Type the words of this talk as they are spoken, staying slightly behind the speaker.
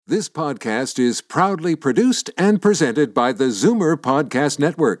This podcast is proudly produced and presented by the Zoomer Podcast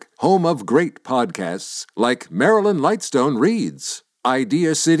Network, home of great podcasts like Marilyn Lightstone Reads,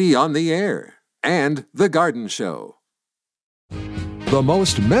 Idea City on the Air, and The Garden Show. The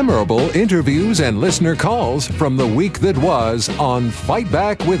most memorable interviews and listener calls from the week that was on Fight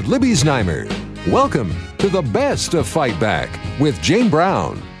Back with Libby Znaimer. Welcome to the best of Fight Back with Jane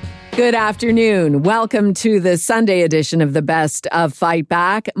Brown. Good afternoon. Welcome to the Sunday edition of the Best of Fight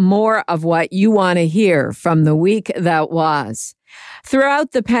Back. More of what you want to hear from the week that was.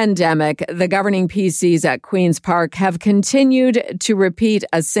 Throughout the pandemic, the governing PCs at Queen's Park have continued to repeat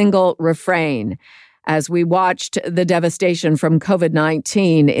a single refrain as we watched the devastation from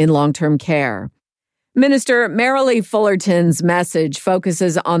COVID-19 in long-term care. Minister Merrilee Fullerton's message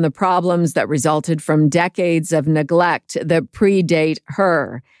focuses on the problems that resulted from decades of neglect that predate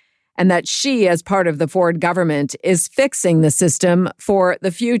her, and that she, as part of the Ford government, is fixing the system for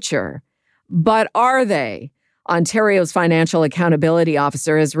the future. But are they? Ontario's Financial Accountability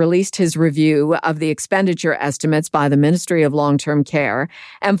Officer has released his review of the expenditure estimates by the Ministry of Long-Term Care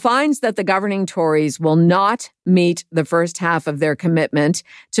and finds that the governing Tories will not meet the first half of their commitment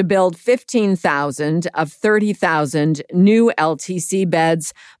to build 15,000 of 30,000 new LTC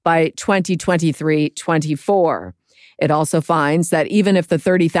beds by 2023-24. It also finds that even if the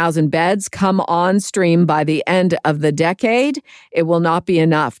 30,000 beds come on stream by the end of the decade, it will not be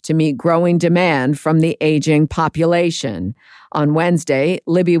enough to meet growing demand from the aging population. On Wednesday,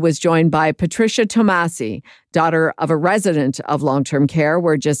 Libby was joined by Patricia Tomasi, daughter of a resident of long-term care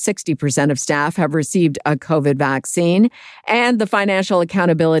where just 60% of staff have received a COVID vaccine, and the Financial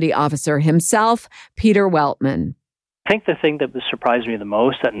Accountability Officer himself, Peter Weltman. I think the thing that surprised me the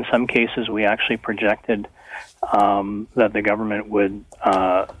most, that in some cases we actually projected that the government would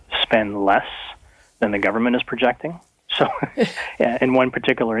spend less than the government is projecting. So in one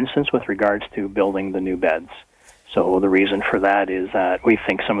particular instance with regards to building the new beds. So the reason for that is that we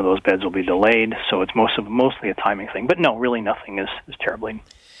think some of those beds will be delayed, so it's mostly a timing thing. But no, really nothing is terribly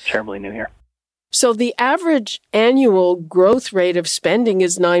new here. So the average annual growth rate of spending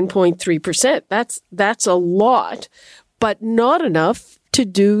is 9.3%. That's a lot, but not enough to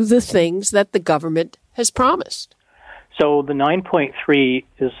do the things that the government has promised. So the 9.3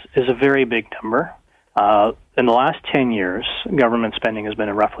 is a very big number. In the last 10 years, government spending has been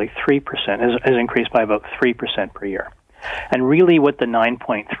at roughly 3%, has increased by about 3% per year. And really what the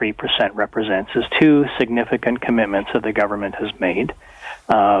 9.3% represents is two significant commitments that the government has made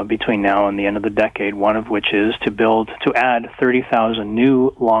between now and the end of the decade, one of which is to add 30,000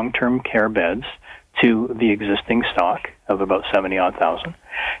 new long-term care beds to the existing stock of about 70-odd thousand,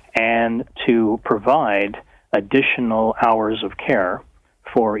 and to provide additional hours of care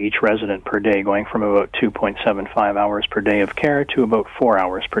for each resident per day, going from about 2.75 hours per day of care to about 4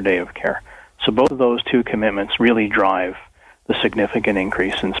 hours per day of care. So both of those two commitments really drive the significant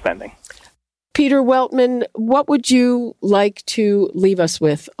increase in spending. Peter Weltman, what would you like to leave us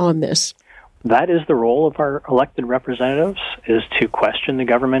with on this? That is the role of our elected representatives, is to question the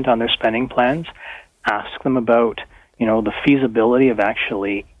government on their spending plans, ask them about, the feasibility of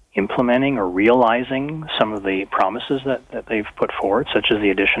actually implementing or realizing some of the promises that they've put forward, such as the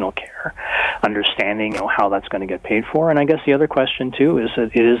additional care, understanding how that's going to get paid for. And I guess the other question, too, is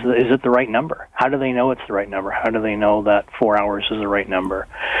it the right number? How do they know it's the right number? How do they know that 4 hours is the right number?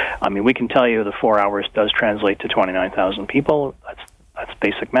 I mean, we can tell you the 4 hours does translate to 29,000 people. That's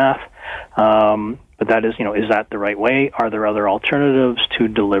basic math. But that is, is that the right way? Are there other alternatives to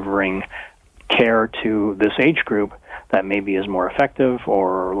delivering care to this age group that maybe is more effective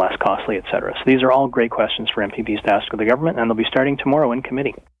or less costly, et cetera? So these are all great questions for MPPs to ask of the government, and they'll be starting tomorrow in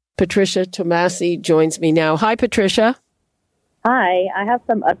committee. Patricia Tomasi joins me now. Hi, Patricia. Hi. I have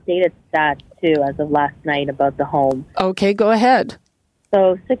some updated stats, too, as of last night about the home. Okay, go ahead.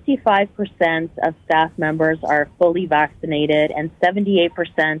 So 65% of staff members are fully vaccinated, and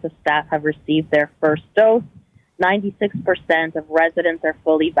 78% of staff have received their first dose. 96% of residents are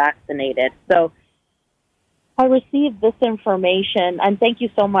fully vaccinated. So I received this information, and thank you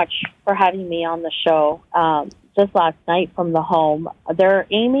so much for having me on the show, just last night from the home. They're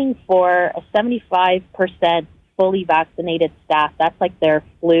aiming for a 75% fully vaccinated staff. That's like their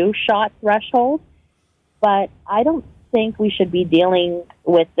flu shot threshold. But I don't think we should be dealing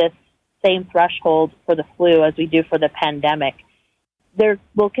with this same threshold for the flu as we do for the pandemic. There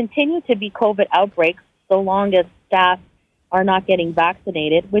will continue to be COVID outbreaks so long as staff are not getting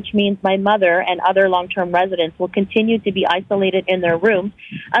vaccinated, which means my mother and other long-term residents will continue to be isolated in their rooms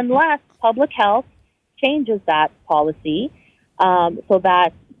unless public health changes that policy so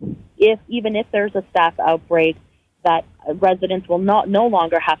that even if there's a staff outbreak, that residents will no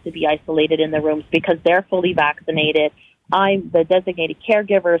longer have to be isolated in the rooms because they're fully vaccinated. The designated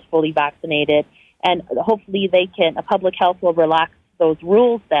caregiver is fully vaccinated, and hopefully public health will relax those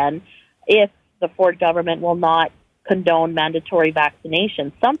rules then if the Ford government will not condone mandatory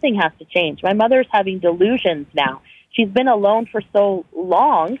vaccinations. Something has to change. My mother's having delusions now. She's been alone for so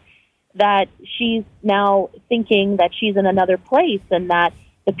long that she's now thinking that she's in another place and that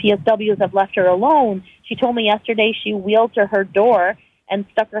the PSWs have left her alone. She told me yesterday she wheeled to her door and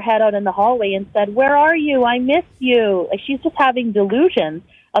stuck her head out in the hallway and said, "Where are you? I miss you." Like, she's just having delusions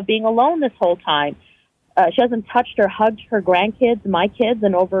of being alone this whole time. She hasn't touched or hugged her grandkids, my kids,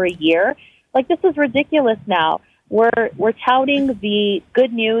 in over a year. Like, this is ridiculous now. We're touting the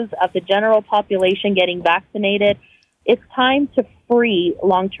good news of the general population getting vaccinated. It's time to free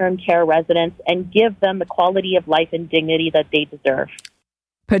long-term care residents and give them the quality of life and dignity that they deserve.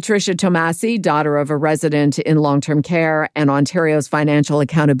 Patricia Tomasi, daughter of a resident in long-term care, and Ontario's Financial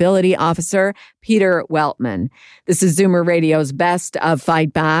Accountability Officer, Peter Weltman. This is Zoomer Radio's Best of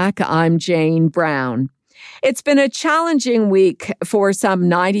Fight Back. I'm Jane Brown. It's been a challenging week for some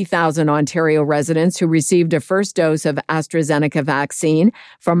 90,000 Ontario residents who received a first dose of AstraZeneca vaccine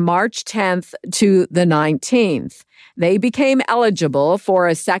from March 10th to the 19th. They became eligible for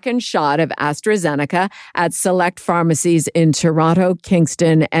a second shot of AstraZeneca at select pharmacies in Toronto,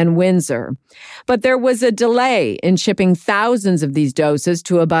 Kingston, and Windsor. But there was a delay in shipping thousands of these doses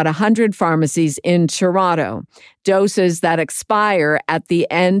to about 100 pharmacies in Toronto, doses that expire at the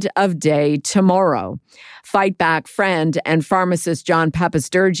end of day tomorrow. Fight Back friend and pharmacist John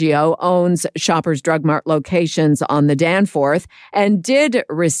Papastergiou owns Shoppers Drug Mart locations on the Danforth and did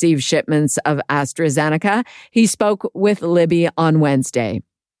receive shipments of AstraZeneca. He spoke with Libby on Wednesday.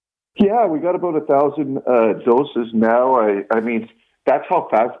 Yeah, we got about 1,000 doses now. I mean, that's how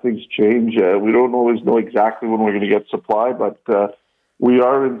fast things change. We don't always know exactly when we're going to get supply, but we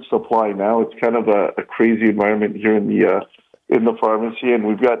are in supply now. It's kind of a crazy environment here in the pharmacy, and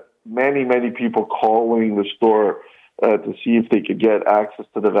we've got many people calling the store to see if they could get access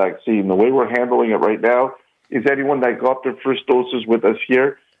to the vaccine. The way we're handling it right now is anyone that got their first doses with us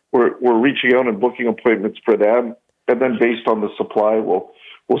here, we're reaching out and booking appointments for them, and then based on the supply, we'll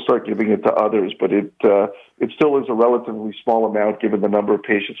start giving it to others. But it still is a relatively small amount given the number of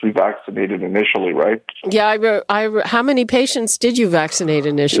patients we vaccinated initially, right? Yeah, how many patients did you vaccinate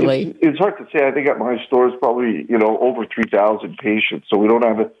initially? It's hard to say. I think at my store is probably over 3,000 patients, so we don't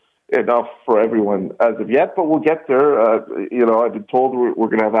have enough for everyone as of yet, but we'll get there. I've been told we're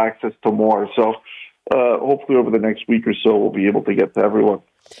going to have access to more, so hopefully over the next week or so we'll be able to get to everyone.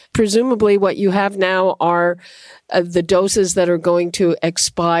 Presumably what you have now are the doses that are going to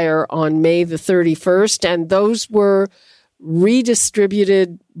expire on May the 31st, and those were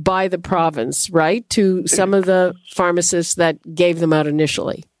redistributed by the province, right, to some of the pharmacists that gave them out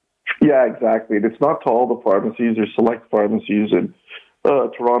initially. Yeah, exactly. And it's not to all the pharmacies. There's select pharmacies in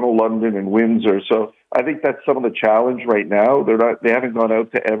Toronto, London, and Windsor. So I think that's some of the challenge right now. They haven't gone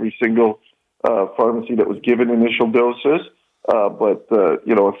out to every single pharmacy that was given initial doses, but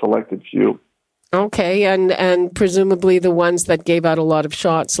a selected few. Okay, and presumably the ones that gave out a lot of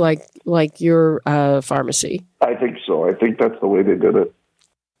shots, like your pharmacy. I think so. I think that's the way they did it.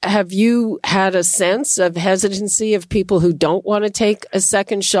 Have you had a sense of hesitancy of people who don't want to take a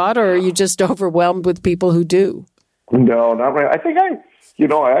second shot, or are you just overwhelmed with people who do? No, not right. I think I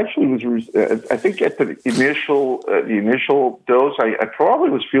actually was. I think at the initial dose, I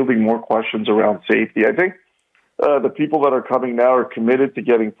probably was fielding more questions around safety. I think the people that are coming now are committed to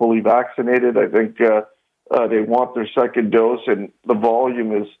getting fully vaccinated. I think they want their second dose, and the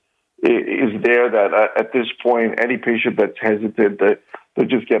volume is there. That at this point, any patient that's hesitant, they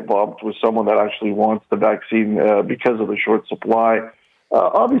just get bumped with someone that actually wants the vaccine because of the short supply.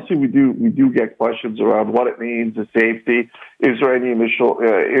 Obviously, we do get questions around what it means, the safety. Is there any initial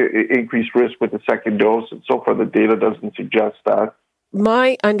increased risk with the second dose? And so far, the data doesn't suggest that.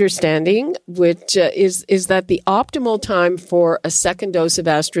 My understanding, which is that the optimal time for a second dose of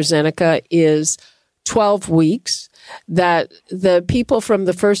AstraZeneca is 12 weeks, that the people from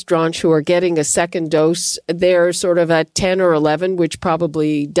the first tranche who are getting a second dose, they're sort of at 10 or 11, which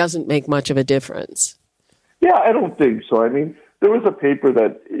probably doesn't make much of a difference. Yeah, I don't think so. I mean, there was a paper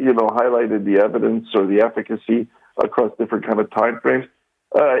that, highlighted the evidence or the efficacy across different kind of time frames.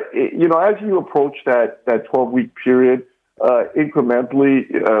 As you approach that 12-week period, incrementally,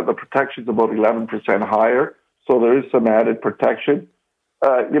 the protection's about 11% higher. So there is some added protection.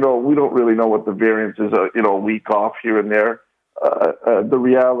 We don't really know what the variance is, a week off here and there. The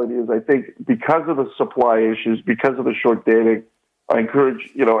reality is, I think because of the supply issues, because of the short dating, I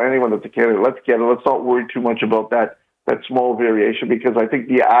encourage, anyone that's a candidate, let's get it. Let's not worry too much about that small variation, because I think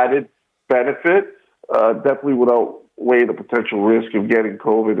the added benefit definitely would outweigh the potential risk of getting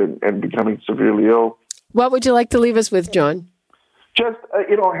COVID and becoming severely ill. What would you like to leave us with, John? Just,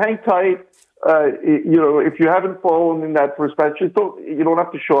 hang tight. If you haven't fallen in that first batch, you don't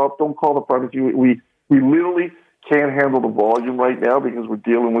have to show up. Don't call the pharmacy. We literally can't handle the volume right now because we're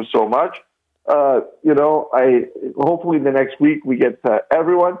dealing with so much. Hopefully in the next week we get to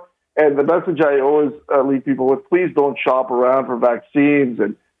everyone. And the message I always leave people with, please don't shop around for vaccines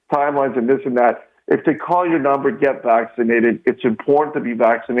and timelines and this and that. If they call your number, get vaccinated. It's important to be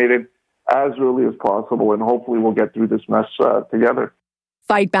vaccinated as early as possible, and hopefully we'll get through this mess together.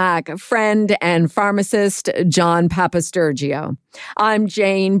 Fight Back friend and pharmacist John Papastergiou. I'm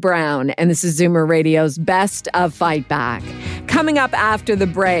Jane Brown, and this is Zoomer Radio's Best of Fight Back. Coming up after the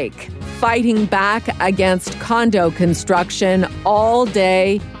break, fighting back against condo construction all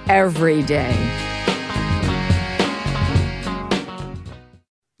day, every day.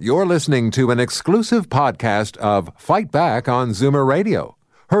 You're listening to an exclusive podcast of Fight Back on Zoomer Radio.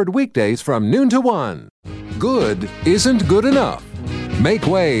 Heard weekdays from noon to 1. Good isn't good enough. Make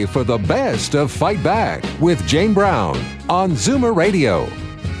way for the best of Fight Back with Jane Brown on Zoomer Radio.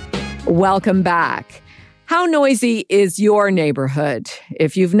 Welcome back. How noisy is your neighborhood?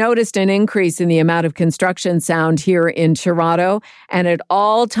 If you've noticed an increase in the amount of construction sound here in Toronto, and at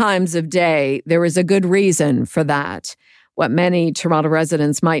all times of day, there is a good reason for that. What many Toronto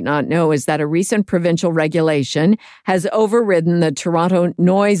residents might not know is that a recent provincial regulation has overridden the Toronto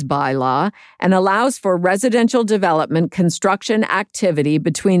noise bylaw and allows for residential development construction activity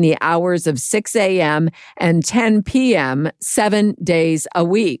between the hours of 6 a.m. and 10 p.m. 7 days a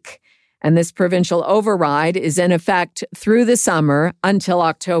week. And this provincial override is in effect through the summer until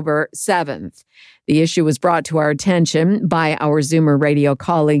October 7th. The issue was brought to our attention by our Zoomer Radio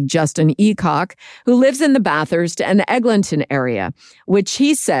colleague, Justin Eacock, who lives in the Bathurst and Eglinton area, which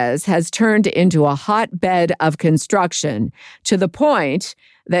he says has turned into a hotbed of construction to the point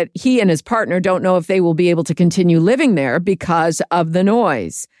that he and his partner don't know if they will be able to continue living there because of the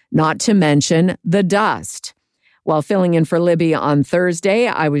noise, not to mention the dust. While filling in for Libby on Thursday,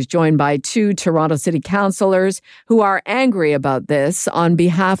 I was joined by two Toronto City councillors who are angry about this on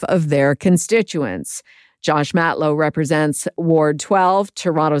behalf of their constituents. Josh Matlow represents Ward 12,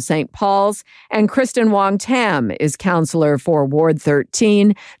 Toronto St. Paul's, and Kristen Wong-Tam is councillor for Ward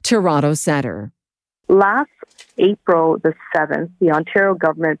 13, Toronto Centre. Last April the 7th, the Ontario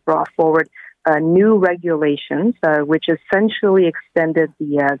government brought forward new regulations, which essentially extended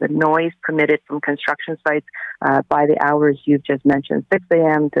the noise permitted from construction sites by the hours you've just mentioned, 6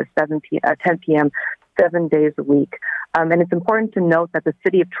 a.m. to 10 p.m., 7 days a week. And it's important to note that the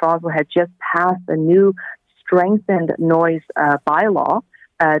City of Toronto had just passed a new strengthened noise bylaw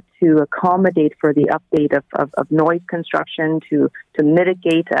to accommodate for the update of noise construction, to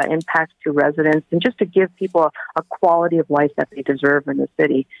mitigate impacts to residents, and just to give people a quality of life that they deserve in the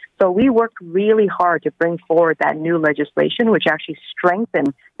city. So we worked really hard to bring forward that new legislation, which actually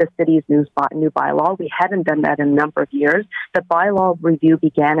strengthened the city's new bylaw. We hadn't done that in a number of years. The bylaw review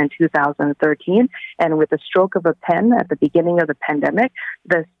began in 2013, and with a stroke of a pen at the beginning of the pandemic,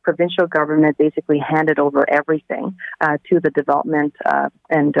 the provincial government basically handed over everything to the development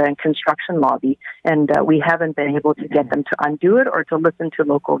and construction lobby, and we haven't been able to get them to undo it or to listen to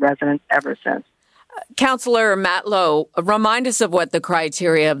local residents ever since. Councillor Matlow, remind us of what the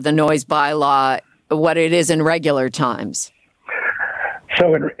criteria of the noise bylaw, what it is in regular times.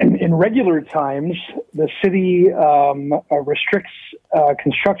 So in regular times, the city restricts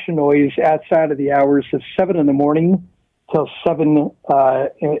construction noise outside of the hours of 7 in the morning till 7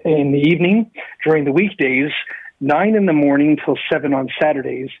 in the evening during the weekdays, 9 in the morning till 7 on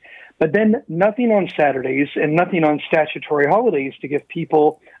Saturdays, but then nothing on Saturdays and nothing on statutory holidays to give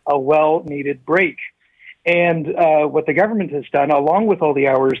people a well-needed break. And what the government has done, along with all the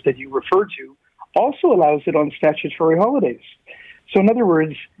hours that you referred to, also allows it on statutory holidays. So in other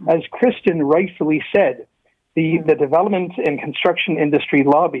words, as Kristen rightfully said, the development and construction industry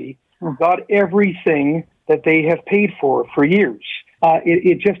lobby got everything that they have paid for years. I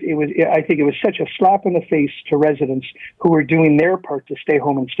think it was such a slap in the face to residents who were doing their part to stay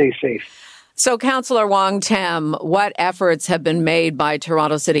home and stay safe. So, Councillor Wong-Tam, what efforts have been made by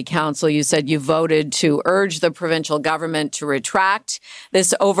Toronto City Council? You said you voted to urge the provincial government to retract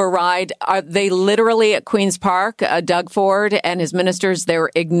this override. Are they literally at Queen's Park, Doug Ford and his ministers, they're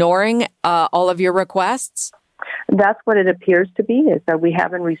ignoring all of your requests? That's what it appears to be, is that we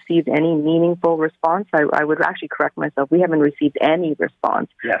haven't received any meaningful response. I would actually correct myself. We haven't received any response.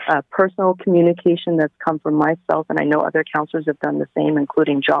 Yes. Personal communication that's come from myself, and I know other councillors have done the same,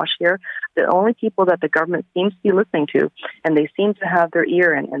 including Josh here. The only people that the government seems to be listening to, and they seem to have their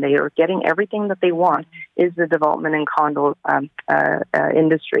ear in, and they are getting everything that they want, is the development and condo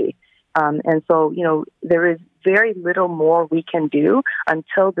industry. And so, there is very little more we can do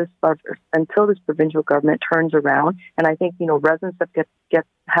until this provincial government turns around. And I think, residents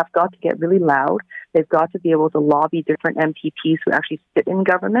have got to get really loud. They've got to be able to lobby different MPPs who actually sit in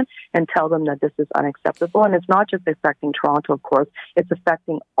government and tell them that this is unacceptable. And it's not just affecting Toronto, of course. It's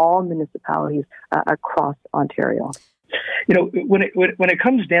affecting all municipalities across Ontario. When it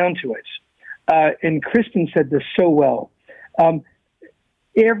comes down to it, and Kristen said this so well,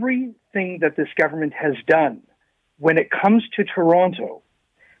 everything that this government has done when it comes to Toronto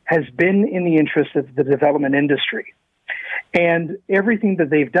has been in the interest of the development industry. And everything that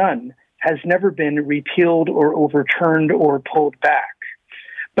they've done has never been repealed or overturned or pulled back.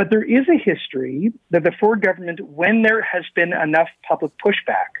 But there is a history that the Ford government, when there has been enough public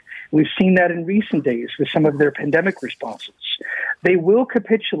pushback, we've seen that in recent days with some of their pandemic responses, they will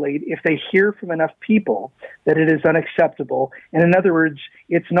capitulate if they hear from enough people that it is unacceptable. And in other words,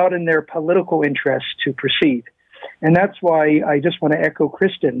 it's not in their political interest to proceed. And that's why I just want to echo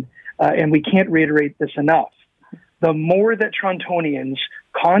Kristen, and we can't reiterate this enough. The more that Torontonians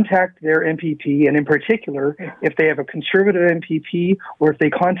contact their MPP, and in particular, if they have a Conservative MPP or if they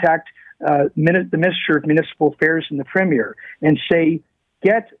contact the Minister of Municipal Affairs and the Premier and say,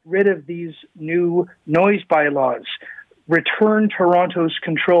 get rid of these new noise bylaws, return Toronto's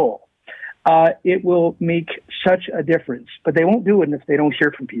control, it will make such a difference. But they won't do it if they don't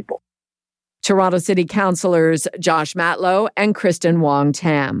hear from people. Toronto City Councillors Josh Matlow and Kristen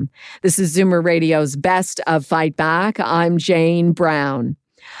Wong-Tam. This is Zoomer Radio's Best of Fight Back. I'm Jane Brown.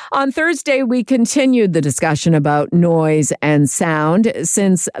 On Thursday, we continued the discussion about noise and sound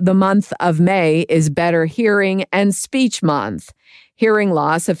since the month of May is Better Hearing and Speech Month. Hearing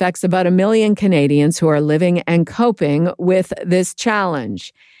loss affects about 1 million Canadians who are living and coping with this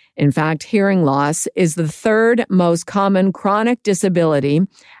challenge. In fact, hearing loss is the third most common chronic disability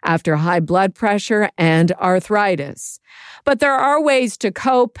after high blood pressure and arthritis. But there are ways to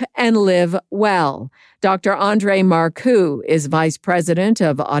cope and live well. Dr. Andre Marcoux is Vice President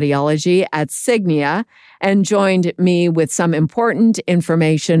of Audiology at Signia and joined me with some important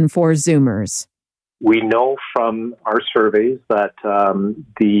information for Zoomers. We know from our surveys that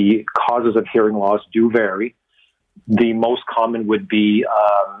the causes of hearing loss do vary. The most common would be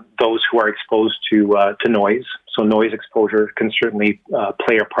those who are exposed to noise. So noise exposure can certainly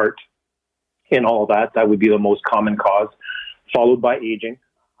play a part in all of that. That would be the most common cause, followed by aging.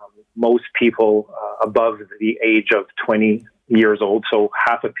 Most people above the age of 20 years old, so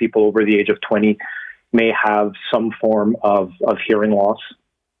half of people over the age of 20 may have some form of hearing loss.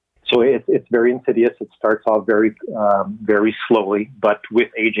 So it's very insidious. It starts off very slowly, but with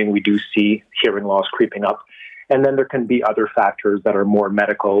aging, we do see hearing loss creeping up. And then there can be other factors that are more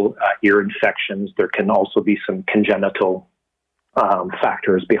medical, ear infections. There can also be some congenital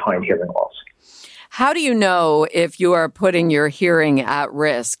factors behind hearing loss. How do you know if you are putting your hearing at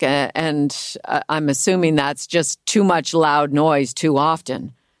risk? And I'm assuming that's just too much loud noise too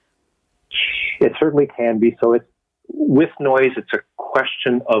often. It certainly can be. So with noise, it's a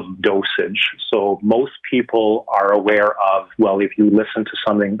question of dosage. So most people are aware of, well, if you listen to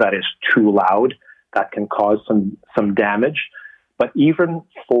something that is too loud, that can cause some damage. But even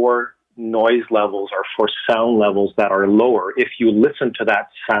for noise levels or for sound levels that are lower, if you listen to that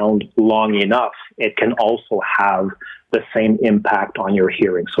sound long enough, it can also have the same impact on your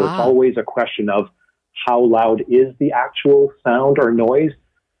hearing. So it's always a question of how loud is the actual sound or noise,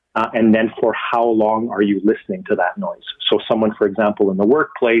 and then for how long are you listening to that noise. So someone, for example, in the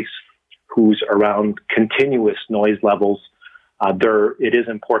workplace who's around continuous noise levels, it is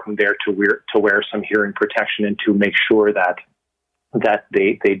important there to wear some hearing protection and to make sure that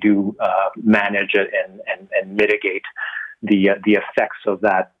they do manage it and mitigate the effects of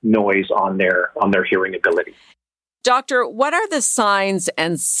that noise on their hearing ability. Doctor, what are the signs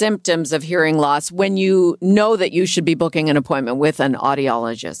and symptoms of hearing loss when you know that you should be booking an appointment with an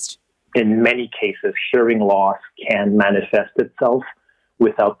audiologist? In many cases, hearing loss can manifest itself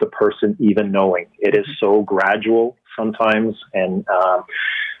without the person even knowing. It is so gradual sometimes and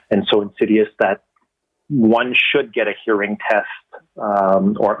so insidious that one should get a hearing test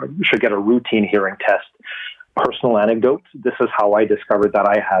or should get a routine hearing test. Personal anecdote, this is how I discovered that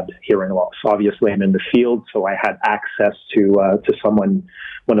I had hearing loss. Obviously, I'm in the field, so I had access to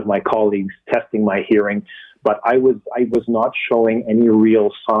one of my colleagues testing my hearing. But I was not showing any real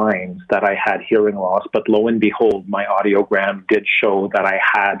signs that I had hearing loss. But lo and behold, my audiogram did show that I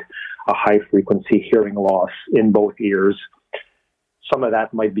had a high-frequency hearing loss in both ears. Some of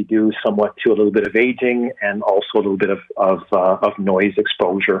that might be due somewhat to a little bit of aging and also a little bit of noise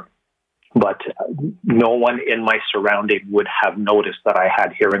exposure. But no one in my surrounding would have noticed that I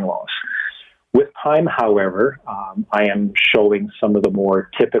had hearing loss. With time, however, I am showing some of the more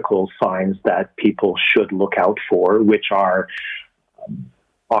typical signs that people should look out for, which are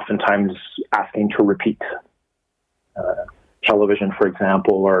oftentimes asking to repeat. Television, for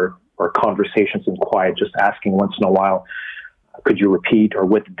example, or conversations in quiet, just asking once in a while, could you repeat, or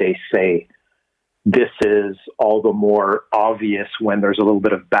what did they say? This is all the more obvious when there's a little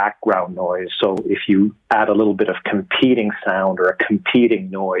bit of background noise. So if you add a little bit of competing sound or a competing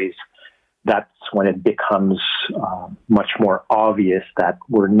noise, that's when it becomes much more obvious that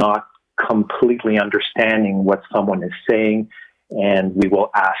we're not completely understanding what someone is saying, and we will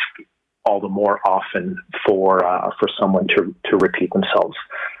ask all the more often for someone to repeat themselves.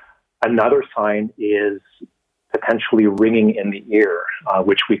 Another sign is potentially ringing in the ear,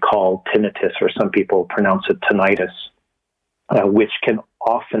 which we call tinnitus, or some people pronounce it tinnitus, which can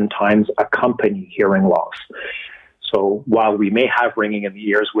oftentimes accompany hearing loss. So while we may have ringing in the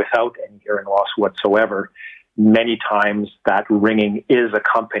ears without any hearing loss whatsoever, many times that ringing is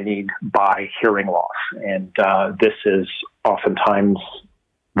accompanied by hearing loss. And this is oftentimes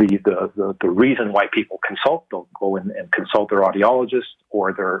the reason why people consult. They'll go in and consult their audiologist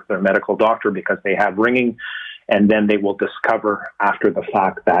or their medical doctor because they have ringing, and then they will discover after the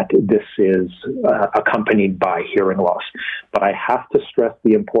fact that this is accompanied by hearing loss. But I have to stress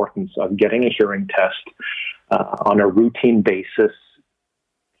the importance of getting a hearing test on a routine basis,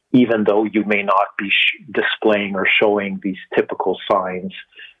 even though you may not be displaying or showing these typical signs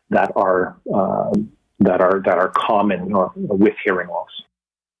that are common with hearing loss.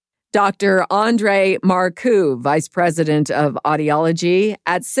 Dr. Andre Marcoux, Vice President of Audiology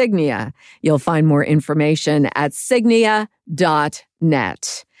at Signia. You'll find more information at signia.net.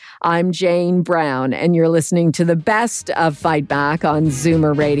 I'm Jane Brown, and you're listening to the best of Fight Back on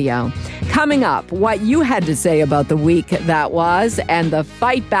Zoomer Radio. Coming up, what you had to say about the week that was, and the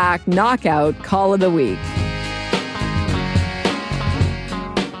Fight Back Knockout Call of the Week.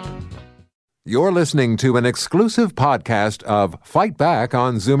 You're listening to an exclusive podcast of Fight Back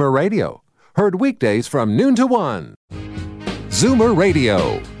on Zoomer Radio. Heard weekdays from noon to 1. Zoomer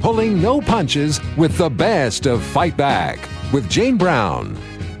Radio, pulling no punches with the best of Fight Back with Jane Brown.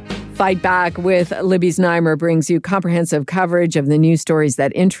 Fight Back with Libby Znaimer brings you comprehensive coverage of the news stories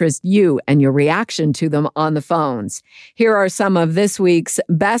that interest you and your reaction to them on the phones. Here are some of this week's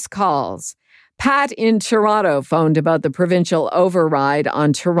best calls. Pat in Toronto phoned about the provincial override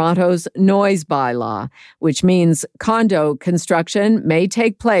on Toronto's noise bylaw, which means condo construction may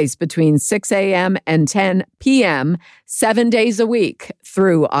take place between 6 a.m. and 10 p.m. 7 days a week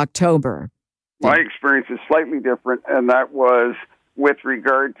through October. My experience is slightly different, and that was with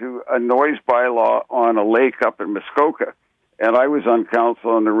regard to a noise bylaw on a lake up in Muskoka. And I was on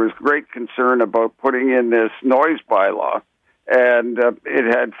council, and there was great concern about putting in this noise bylaw. And it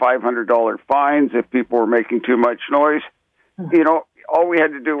had $500 fines if people were making too much noise. You know, all we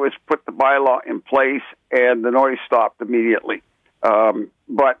had to do was put the bylaw in place, and the noise stopped immediately.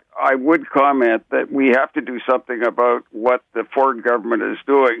 But I would comment that we have to do something about what the Ford government is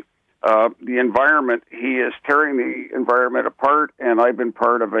doing. The environment, he is tearing the environment apart, and I've been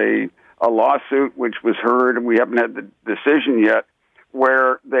part of a lawsuit which was heard, and we haven't had the decision yet,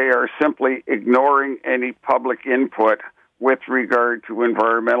 where they are simply ignoring any public input with regard to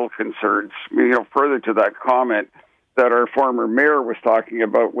environmental concerns. You know, further to that comment that our former mayor was talking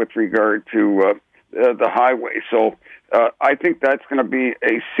about with regard to the highway. So I think that's going to be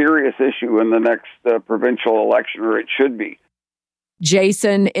a serious issue in the next provincial election, or it should be.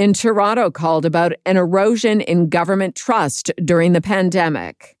 Jason in Toronto called about an erosion in government trust during the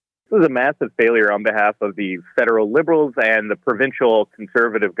pandemic. This was a massive failure on behalf of the federal Liberals and the provincial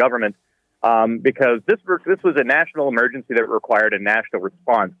Conservative government. Because this was a national emergency that required a national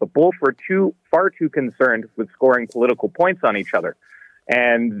response, but both were far too concerned with scoring political points on each other,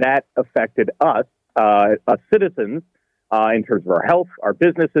 and that affected us citizens in terms of our health, our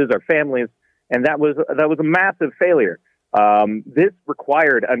businesses, our families, and that was a massive failure. This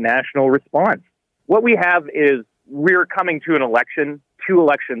required a national response. What we have is we're coming to an election, 2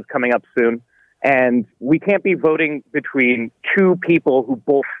 elections coming up soon. And we can't be voting between 2 people who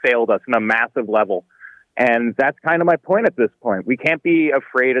both failed us on a massive level. And that's kind of my point at this point. We can't be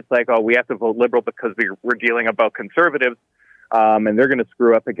afraid. It's like, oh, we have to vote Liberal because we're dealing about Conservatives, and they're going to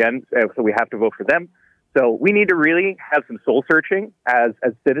screw up again, so we have to vote for them. So we need to really have some soul searching as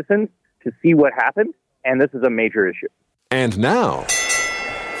citizens to see what happened, and this is a major issue. And now,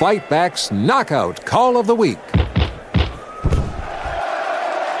 Fight Back's Knockout Call of the Week.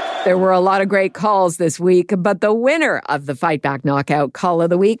 There were a lot of great calls this week, but the winner of the Fight Back Knockout Call of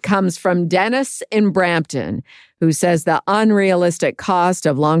the Week comes from Dennis in Brampton, who says the unrealistic cost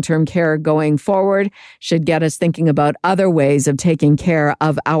of long-term care going forward should get us thinking about other ways of taking care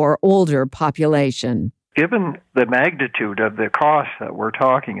of our older population. Given the magnitude of the costs that we're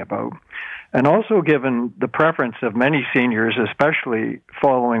talking about, and also given the preference of many seniors, especially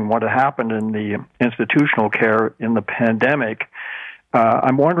following what happened in the institutional care in the pandemic,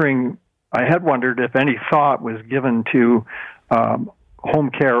 I had wondered if any thought was given to home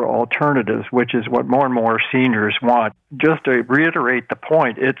care alternatives, which is what more and more seniors want. Just to reiterate the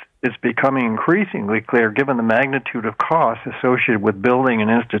point, it's becoming increasingly clear, given the magnitude of costs associated with building an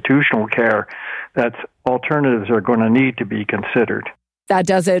institutional care, that alternatives are going to need to be considered. That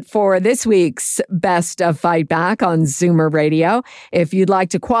does it for this week's Best of Fight Back on Zoomer Radio. If you'd like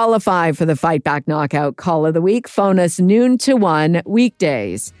to qualify for the Fight Back Knockout Call of the Week, phone us noon to 1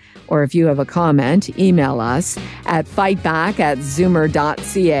 weekdays. Or if you have a comment, email us at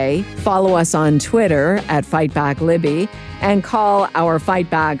fightback@zoomer.ca. Follow us on Twitter at FightbackLibby and call our Fight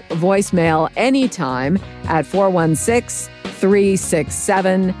Back voicemail anytime at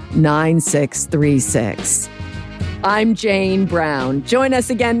 416-367-9636. I'm Jane Brown. Join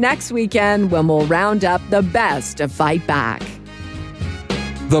us again next weekend when we'll round up the best of Fight Back.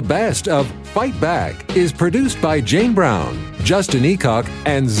 The Best of Fight Back is produced by Jane Brown, Justin Eacock,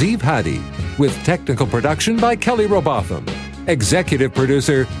 and Zeev Hadi, with technical production by Kelly Robotham. Executive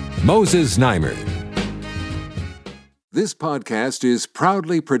producer, Moses Znaimer. This podcast is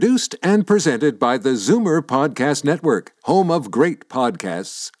proudly produced and presented by the Zoomer Podcast Network, home of great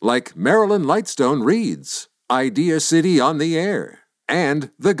podcasts like Marilyn Lightstone Reads, Idea City on the Air,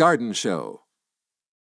 and The Garden Show.